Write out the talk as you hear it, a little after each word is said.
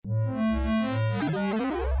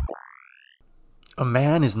A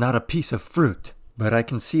man is not a piece of fruit, but I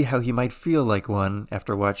can see how he might feel like one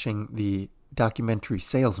after watching the documentary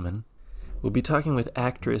Salesman. We'll be talking with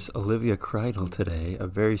actress Olivia Kreidel today, a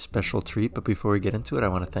very special treat, but before we get into it, I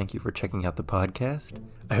want to thank you for checking out the podcast.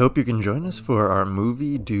 I hope you can join us for our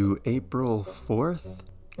movie due April 4th,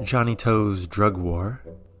 Johnny Toe's Drug War.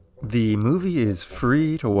 The movie is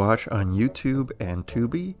free to watch on YouTube and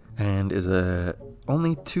Tubi, and is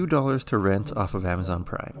only $2 to rent off of Amazon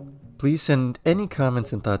Prime. Please send any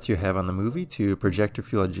comments and thoughts you have on the movie to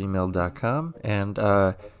projectorfuel@gmail.com, and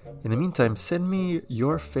in the meantime, send me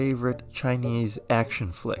your favorite Chinese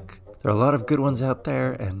action flick. There are a lot of good ones out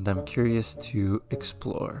there, and I'm curious to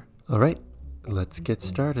explore. All right, let's get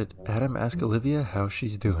started. Adam, ask Olivia how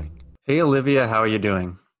she's doing. Hey, Olivia, how are you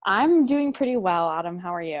doing? I'm doing pretty well, Adam.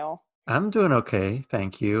 How are you? I'm doing okay,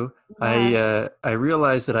 thank you. Yeah. I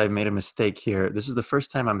realized that I made a mistake here. This is the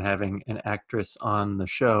first time I'm having an actress on the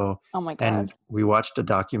show, Oh my and God. we watched a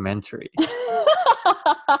documentary.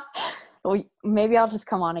 Well, maybe I'll just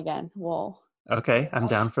come on again. Well, Okay, I'm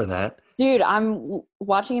down for that. dude, I'm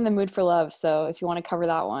watching In the Mood for Love, so if you want to cover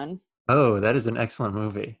that one. Oh, that is an excellent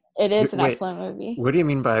movie. It is an Wait, excellent movie. what do you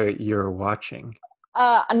mean by you're watching?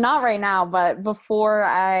 Not right now, but before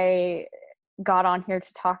I got on here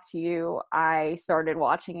to talk to you, I started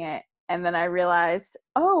watching it. And then I realized,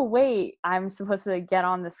 oh, wait, I'm supposed to get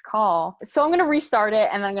on this call. So I'm going to restart it,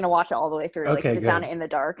 and then I'm going to watch it all the way through, like Okay, sit down good. in the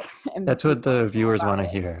dark and That's be what the emotional viewers about want to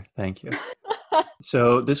hear. Thank you.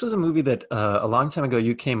 So this was a movie that a long time ago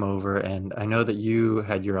you came over, and I know that you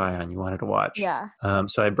had your eye on, you wanted to watch. Yeah.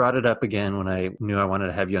 So I brought it up again when I knew I wanted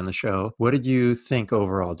to have you on the show. What did you think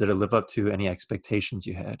overall? Did it live up to any expectations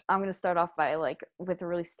you had? I'm gonna start off by with a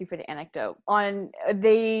really stupid anecdote.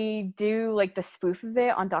 They do like the spoof of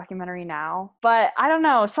it on Documentary Now, but I don't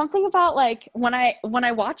know, something about like when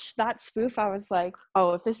I watched that spoof, I was like,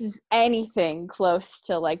 oh, if this is anything close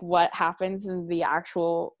to like what happens in the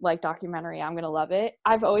actual like documentary, I'm gonna love it.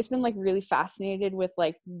 I've always been like really fascinated with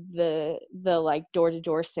like the like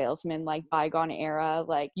door-to-door salesman, like bygone era,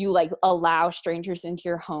 like you like allow strangers into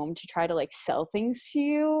your home to try to like sell things to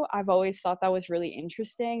you. I've always thought that was really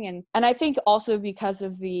interesting, and I think also because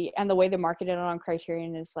of the way they marketed it on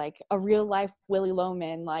Criterion is like a real life Willy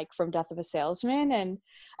Loman, like from Death of a Salesman,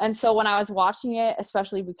 and so when I was watching it,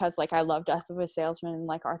 especially because like I love Death of a Salesman and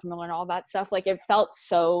like Arthur Miller and all that stuff, like it felt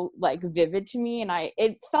so like vivid to me, and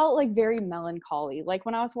it felt like very melancholy. Like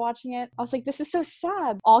when I was watching it, I was like, this is so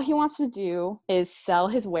sad. All he wants to do is sell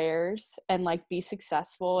his wares and like be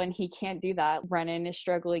successful, and he can't do that. Brennan is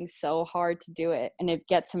struggling so hard to do it, and it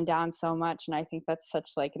gets him down so much. And I think that's such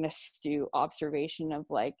like an astute observation of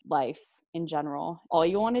like life in general. All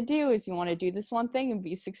you want to do is you want to do this one thing and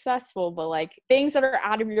be successful, but like things that are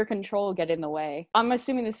out of your control get in the way. I'm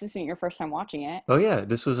assuming this isn't your first time watching it. Oh yeah,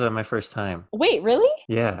 this was my first time. Wait, really?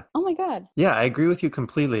 Yeah. Oh my God. Yeah, I agree with you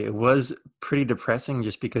completely. It was pretty depressing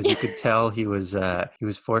just because you could tell he was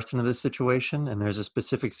forced into this situation. And there's a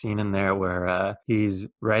specific scene in there where he's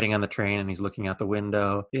riding on the train and he's looking out the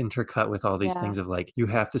window, intercut with all these Yeah. things of like, you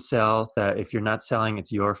have to sell. If you're not selling,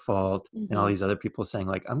 it's your fault. And all Mm-hmm. these other people saying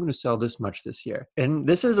like, I'm going to sell this much this year. And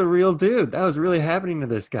this is a real dude. That was really happening to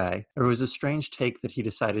this guy. There was a strange take that he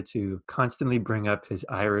decided to constantly bring up his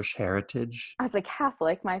Irish heritage. As a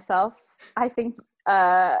Catholic myself,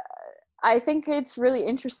 uh I think it's really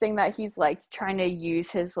interesting that he's like trying to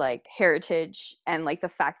use his like heritage and like the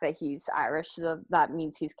fact that he's Irish, so that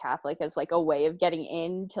means he's Catholic, as like a way of getting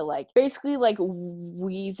into like basically like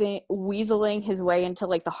weaseling his way into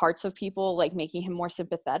like the hearts of people, like making him more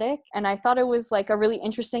sympathetic. And I thought it was like a really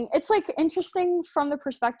interesting, it's like interesting from the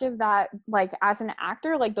perspective that like as an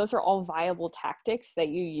actor, like those are all viable tactics that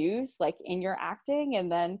you use like in your acting.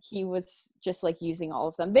 And then he was just like using all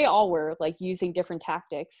of them. They all were like using different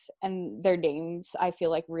tactics, and their names I feel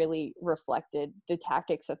like really reflected the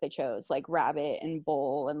tactics that they chose, like Rabbit and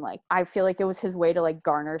Bull. And like I feel like it was his way to like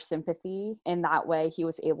garner sympathy. In that way he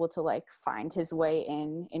was able to like find his way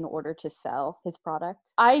in order to sell his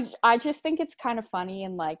product. I just think it's kind of funny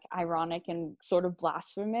and like ironic and sort of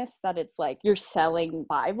blasphemous that it's like you're selling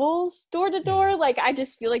Bibles door to door. Like I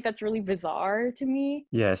just feel like that's really bizarre to me.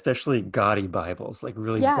 Yeah, especially gaudy Bibles, like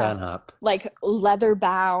really Yeah, done up. like leather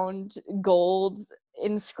bound gold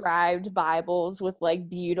inscribed Bibles with like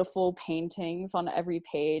beautiful paintings on every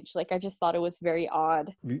page. Like I just thought it was very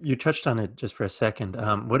odd. You touched on it just for a second.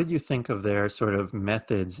 What did you think of their sort of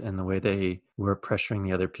methods and the way they were pressuring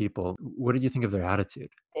the other people? What did you think of their attitude?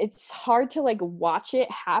 it's hard to like watch it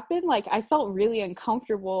happen. Like I felt really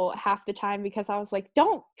uncomfortable half the time because I was like,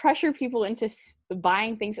 don't pressure people into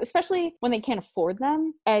buying things, especially when they can't afford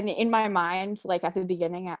them. And in my mind, like at the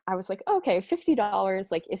beginning, I was like, okay,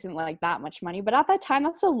 $50 like isn't like that much money, but at that time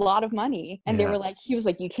that's a lot of money. And they Yeah. were like, he was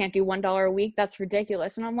like, you can't do $1 a week, that's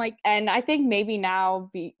ridiculous. And I'm like, and I think maybe now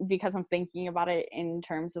because I'm thinking about it in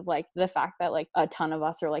terms of like the fact that like a ton of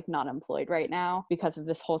us are like not employed right now because of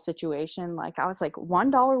this whole situation, like I was like,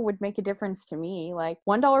 $1 would make a difference to me. Like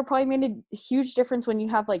 $1 probably made a huge difference when you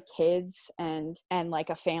have like kids and like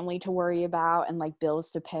a family to worry about and like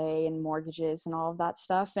bills to pay and mortgages and all of that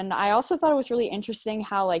stuff. And I also thought it was really interesting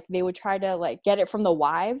how like they would try to like get it from the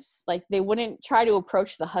wives. Like they wouldn't try to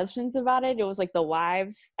approach the husbands about it. It was like the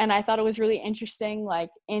wives. And I thought it was really interesting, like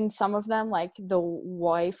in some of them, like the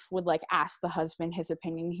wife would like ask the husband his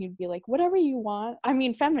opinion. He'd be like, whatever you want. I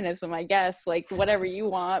mean, feminism, I guess, like whatever you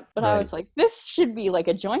want. But I Right. was like, this should be like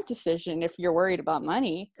a joint decision if you're worried about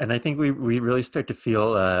money. And I think we really start to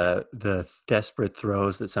feel the desperate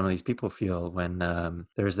throes that some of these people feel when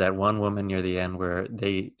there's that one woman near the end where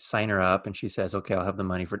they sign her up and she says, okay, I'll have the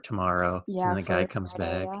money for tomorrow. And Yeah, then the guy for comes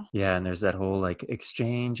Friday, back. yeah. Yeah. And there's that whole like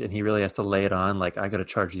exchange and he really has to lay it on. Like, I got to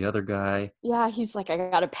charge the other guy. Yeah, he's like, I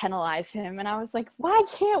gotta penalize him. And I was like, why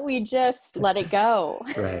can't we just let it go?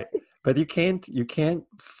 Right. But you can't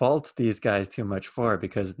fault these guys too much for it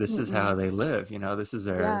because this is Mm-mm. how they live, this is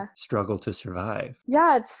their Yeah. struggle to survive.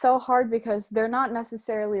 Yeah, it's so hard because they're not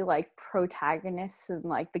necessarily like protagonists in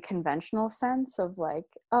like the conventional sense of like,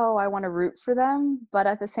 oh, I want to root for them. But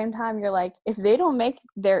at the same time, you're like, if they don't make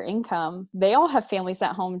their income, they all have families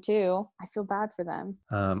at home too. I feel bad for them.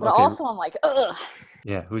 But Okay, also, I'm like, ugh.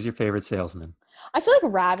 yeah, who's your favorite salesman? I feel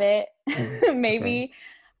like Rabbit, Okay. maybe.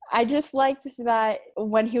 I just liked that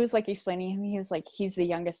when he was like explaining him, he was like, he's the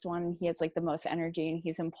youngest one. And he has like the most energy and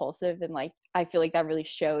he's impulsive. And like, I feel like that really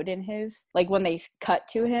showed in his, like when they cut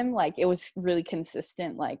to him, like it was really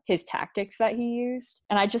consistent, like his tactics that he used.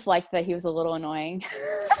 And I just liked that he was a little annoying.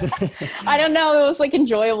 I don't know. It was like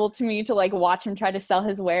enjoyable to me to like watch him try to sell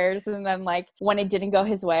his wares. And then like when it didn't go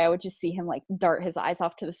his way, I would just see him like dart his eyes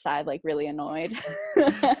off to the side, like really annoyed.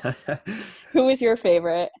 Who was your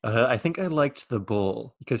favorite? I think I liked the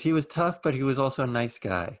bull because he was tough, but he was also a nice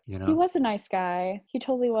guy, He was a nice guy. He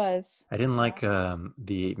totally was. I didn't like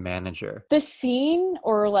the manager. The scene,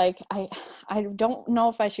 or like I don't know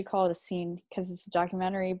if I should call it a scene because it's a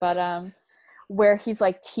documentary, but where he's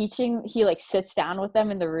like teaching, he like sits down with them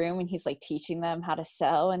in the room and he's like teaching them how to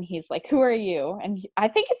sell, and he's like, who are you? And I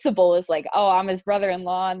think it's the bull is like, oh, I'm his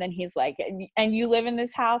brother-in-law. And then he's like, and you live in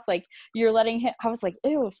this house, like you're letting him. I was like,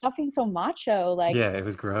 ew, stop being so macho. Like, Yeah, it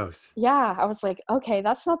was gross. yeah, I was like, okay,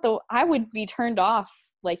 that's not the, I would be turned off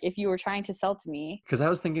like if you were trying to sell to me. Because I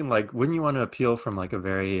was thinking, like, wouldn't you want to appeal from like a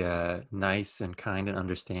very nice and kind and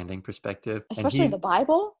understanding perspective? And Especially he's, the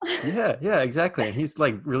Bible. yeah, exactly. And he's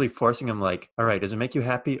like really forcing him, like, all right, does it make you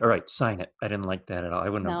happy? All right, sign it. I didn't like that at all. I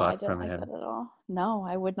wouldn't have No, I bought didn't from like that him. at all. No,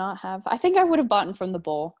 I would not have. I think I would have bought from the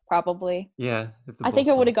bull, probably. Yeah, if the I bull think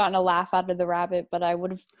I would signed. have gotten a laugh out of the rabbit, but I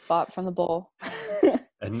would have bought from the bull.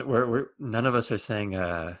 And we're none of us are saying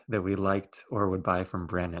that we liked or would buy from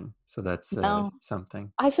Brennan. So that's No,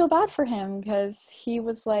 something. I feel bad for him because he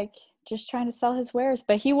was like just trying to sell his wares,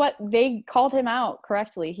 but he what they called him out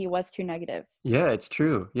correctly. He was too negative. Yeah, it's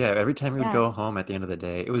true. Yeah, every time he would Yeah. go home at the end of the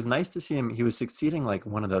day, it was nice to see him. He was succeeding like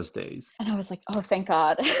one of those days. And I was like, oh, thank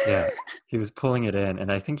God. Yeah, he was pulling it in,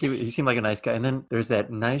 and I think he seemed like a nice guy. And then there's that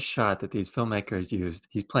nice shot that these filmmakers used.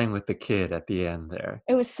 He's playing with the kid at the end there.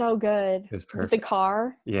 It was so good It was with the perfect.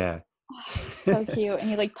 car. Yeah. Oh, so cute. And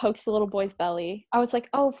he like pokes the little boy's belly. I was like,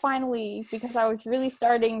 oh, finally, because I was really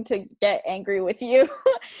starting to get angry with you.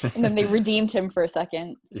 And then they redeemed him for a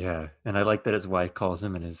second. Yeah, and I like that his wife calls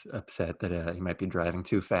him and is upset that he might be driving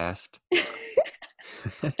too fast.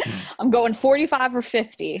 I'm going 45 or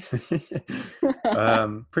 50.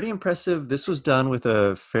 Pretty impressive. This was done with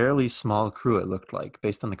a fairly small crew, it looked like,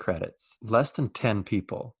 based on the credits. Less than 10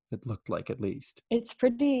 people, it looked like, at least. It's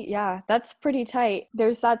pretty, yeah, that's pretty tight.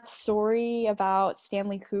 There's that story about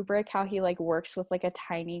Stanley Kubrick, how he like works with like a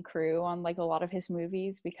tiny crew on like a lot of his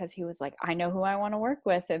movies because he was like, I know who I want to work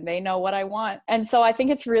with and they know what I want. And so I think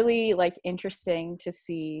it's really like interesting to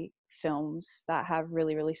see films that have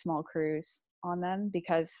really, really small crews on them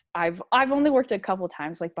because I've only worked a couple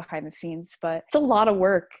times like behind the scenes, but it's a lot of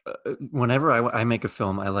work. Whenever I make a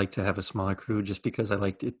film, I like to have a smaller crew just because I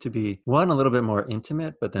like it to be, one, a little bit more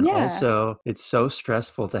intimate, but then Yeah. also it's so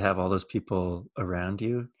stressful to have all those people around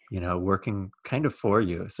you. working kind of for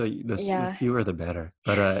you. So the Yeah. fewer the better.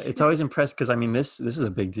 But it's always impressed because I mean this is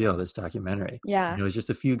a big deal, this documentary. Yeah. It was just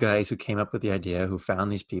a few guys who came up with the idea, who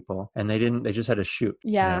found these people, and they just had to shoot,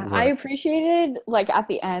 and it Yeah, I worked. appreciated like at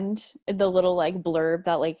the end the little like blurb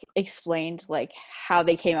that like explained like how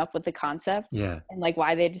they came up with the concept Yeah. and like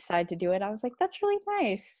why they decided to do it. I was like, that's really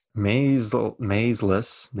nice. Maisels,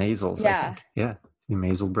 I Yeah, think. Yeah. The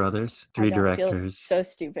Maisel brothers, I three don't feel directors, so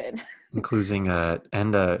stupid. including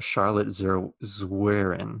Charlotte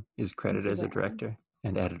Zwerin is credited as a Swearing. director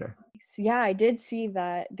and editor. Yeah, I did see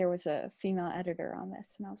that there was a female editor on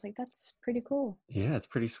this, and I was like, that's pretty cool. Yeah, it's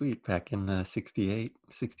pretty sweet back in 68,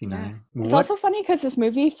 Yeah. 69. It's What? also funny because this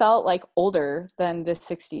movie felt like older than the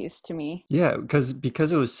 60s to me. Yeah, because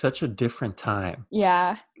it was such a different time.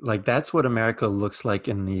 Yeah. Like that's what America looks like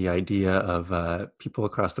in the idea of people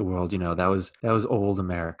across the world. That was old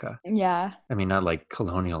America. Yeah. I mean, not like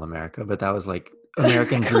colonial America, but that was like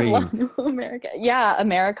American dream. Colonial America. Yeah,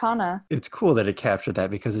 Americana. It's cool that it captured that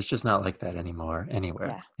because it's just not like that anymore anywhere.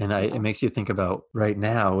 Yeah. And it No. makes you think about right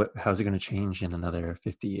now, how's it going to change in another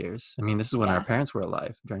 50 years? I mean, this is when our Yeah. parents were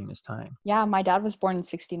alive during this time. Yeah, my dad was born in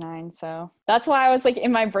 69, so that's why I was like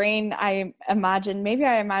in my brain I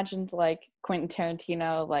imagined like Quentin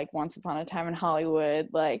Tarantino like Once Upon a Time in Hollywood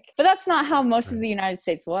like, but that's not how most of Right. the United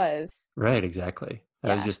States was. Right, exactly.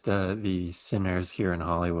 That was Yeah. just the sinners here in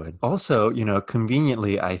Hollywood. Also,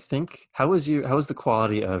 conveniently, I think how was the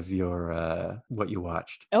quality of your what you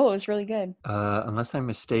watched? Oh, it was really good. Unless I'm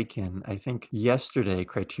mistaken, I think yesterday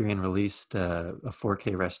Criterion released a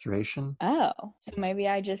 4K restoration. Oh, so maybe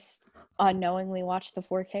I just unknowingly watched the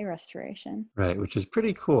 4K restoration. Right, which is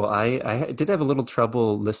pretty cool. I did have a little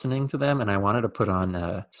trouble listening to them, and I wanted to put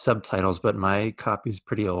on subtitles, but my copy's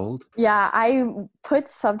pretty old. Yeah, I put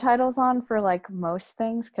subtitles on for like most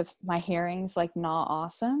things because my hearing's like not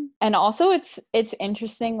awesome. And also it's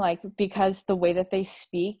interesting like because the way that they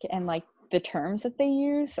speak and like the terms that they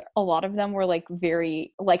use, a lot of them were like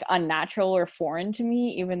very like unnatural or foreign to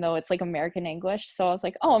me, even though it's like American English. So I was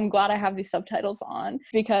like, oh, I'm glad I have these subtitles on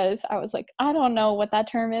because I was like, I don't know what that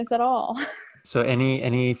term is at all. So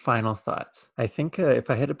any final thoughts? I think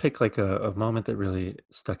if I had to pick like a moment that really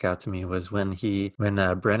stuck out to me was when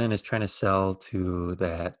Brennan is trying to sell to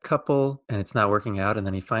that couple and it's not working out, and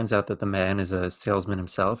then he finds out that the man is a salesman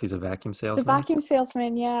himself. He's a vacuum The salesman. vacuum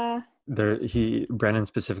salesman, yeah. Brennan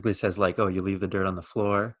specifically says like, oh, you leave the dirt on the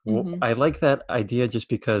floor. Well, Mm-hmm. I like that idea just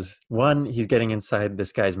because one, he's getting inside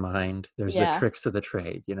this guy's mind. There's the Yeah. tricks to the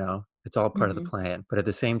trade, it's all part of the Mm-hmm. plan. But at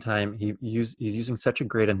the same time, he's using such a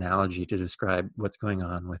great analogy to describe what's going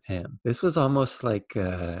on with him. This was almost like,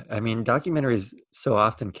 I mean, documentaries so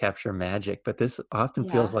often capture magic, but this often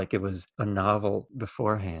feels Yeah. like it was a novel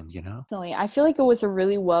beforehand. Definitely. I feel like it was a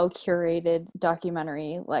really well curated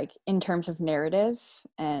documentary, like in terms of narrative.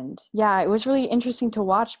 And yeah, it was really interesting to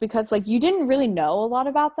watch because like you didn't really know a lot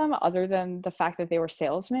about them other than the fact that they were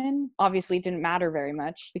salesmen. Obviously, it didn't matter very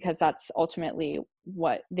much because that's ultimately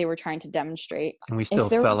what they were trying to demonstrate. And we If still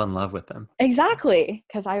there fell was in love with them. exactly,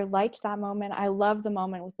 because I liked that moment. I love the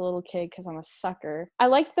moment with the little kid because I'm a sucker. I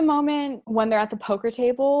liked the moment when they're at the poker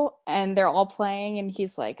table and they're all playing and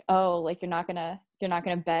he's like, oh, like you're not gonna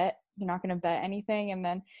bet anything. And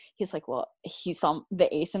then he's like, well, he saw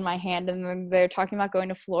the ace in my hand, and then they're talking about going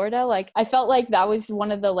to Florida. Like I felt like that was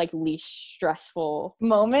one of the like least stressful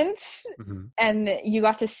moments. Mm-hmm. And you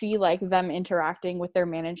got to see like them interacting with their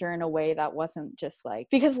manager in a way that wasn't just like,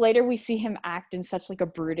 because later we see him act in such like a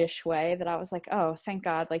brutish way that I was like, oh, thank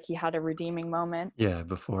God, like he had a redeeming moment. Yeah,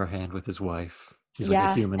 beforehand with his wife. He's like a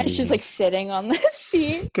Yeah, human and she's being. like sitting on the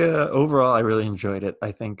seat. Overall, I really enjoyed it.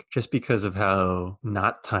 I think just because of how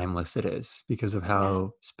not timeless it is, because of Yeah,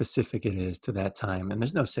 how specific it is to that time. And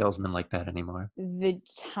there's no salesman like that anymore. the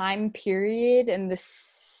time period and the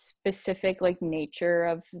specific like nature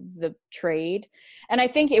of the trade. And I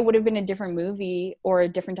think it would have been a different movie or a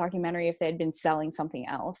different documentary if they had been selling something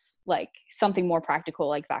else, like something more practical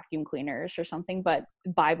like vacuum cleaners or something. But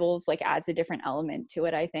Bibles like adds a different element to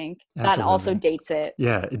it, I think. That also Absolutely. dates it.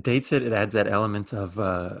 Yeah, it dates it. It adds that element of,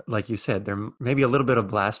 like you said, there may be a little bit of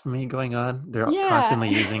blasphemy going on. They're Yeah. constantly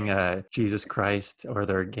using Jesus Christ, or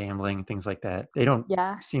they're gambling, things like that. They don't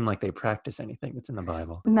Yeah. seem like they practice anything that's in the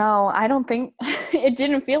Bible. No, I don't think it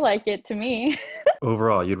didn't feel like it to me.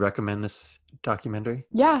 Overall, you'd recommend this documentary?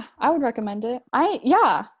 Yeah, I would recommend it.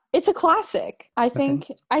 Yeah, it's a classic. Okay.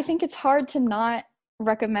 I think it's hard to not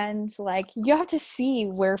recommend, like you have to see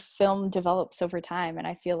where film develops over time, and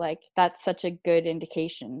I feel like that's such a good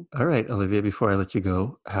indication. All right, Olivia, before I let you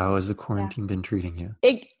go, how has the Yeah. quarantine been treating you?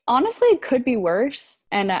 It honestly could be worse,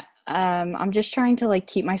 and I'm just trying to like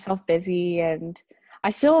keep myself busy, and I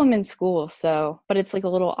still am in school, so, but it's like a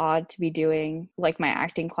little odd to be doing like my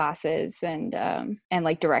acting classes and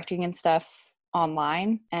like directing and stuff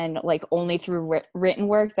online and like only through written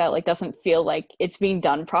work that like doesn't feel like it's being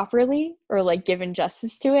done properly or like given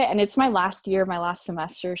justice to it. And it's my last year, my last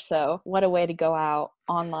semester, so what a way to go out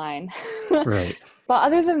online. Right. But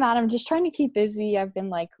other than that, I'm just trying to keep busy. I've been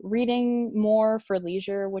like reading more for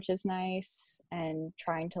leisure, which is nice, and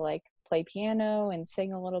trying to like play piano and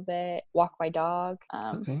sing a little bit, walk my dog,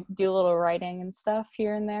 Okay. do a little writing and stuff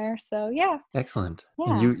here and there. So yeah. Excellent.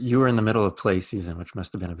 And Yeah. you were in the middle of play season, which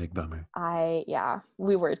must have been a big bummer.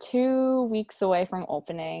 We were 2 weeks away from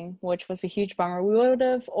opening, which was a huge bummer. We would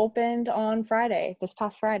have opened on Friday, this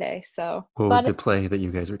past Friday. So, What was the play that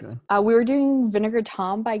you guys were doing? we were doing Vinegar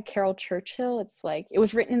Tom by Carol Churchill. It's like, it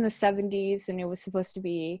was written in the 70s and it was supposed to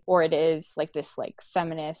be, or it is like this like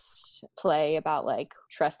feminist play about like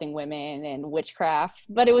trusting women and witchcraft.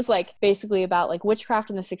 But it was like basically about like witchcraft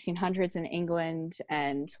in the 1600s in England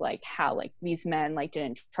and like how like these men like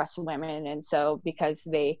didn't trust women. And so because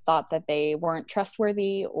they thought that they weren't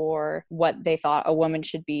trustworthy or what they thought a woman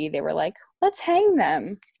should be, they were like, let's hang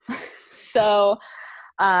them. So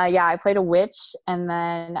I played a witch, and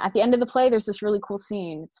then at the end of the play there's this really cool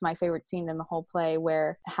scene. It's my favorite scene in the whole play,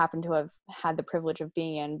 where I happen to have had the privilege of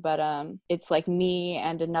being in, but it's like me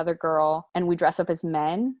and another girl, and we dress up as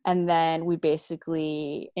men, and then we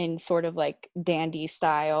basically, in sort of like dandy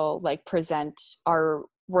style, like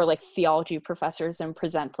we're like theology professors and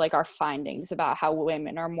present like our findings about how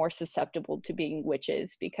women are more susceptible to being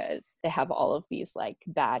witches because they have all of these like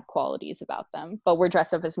bad qualities about them. But we're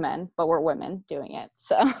dressed up as men, but we're women doing it.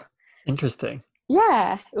 So Interesting.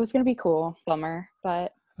 yeah, it was going to be cool. Bummer,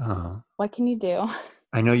 but what can you do?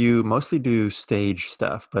 I know you mostly do stage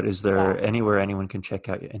stuff, but is there Yeah. anywhere anyone can check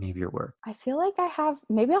out any of your work? I feel like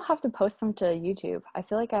maybe I'll have to post them to YouTube. I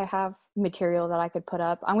feel like I have material that I could put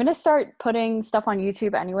up. I'm going to start putting stuff on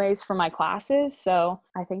YouTube anyways for my classes. So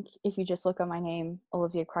I think if you just look up my name,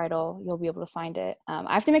 Olivia Kreidel, you'll be able to find it.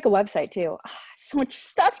 I have to make a website too. So much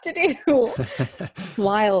stuff to do. It's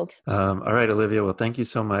wild. All right, Olivia. Well, thank you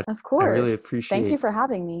so much. Of course. I really Thank appreciate you for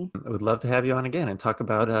having me. I would love to have you on again and talk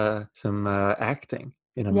about some acting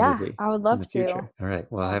in a movie I would in love the to. future. All right.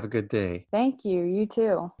 Well, have a good day. Thank you. You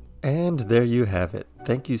too. And there you have it.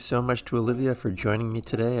 Thank you so much to Olivia for joining me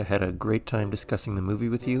today. I had a great time discussing the movie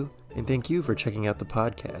with you. And thank you for checking out the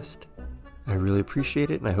podcast. I really appreciate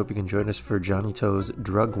it, and I hope you can join us for Johnny Toe's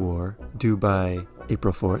Drug War, due by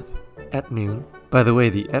April 4th at noon. By the way,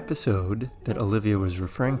 the episode that Olivia was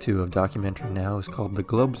referring to of Documentary Now is called The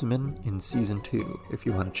Globesman in Season 2, if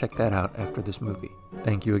you want to check that out after this movie.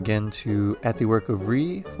 Thank you again to At the Work of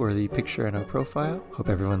Ree for the picture in our profile. Hope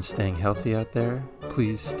everyone's staying healthy out there.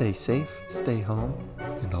 Please stay safe, stay home,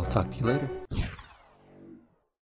 and I'll talk to you later.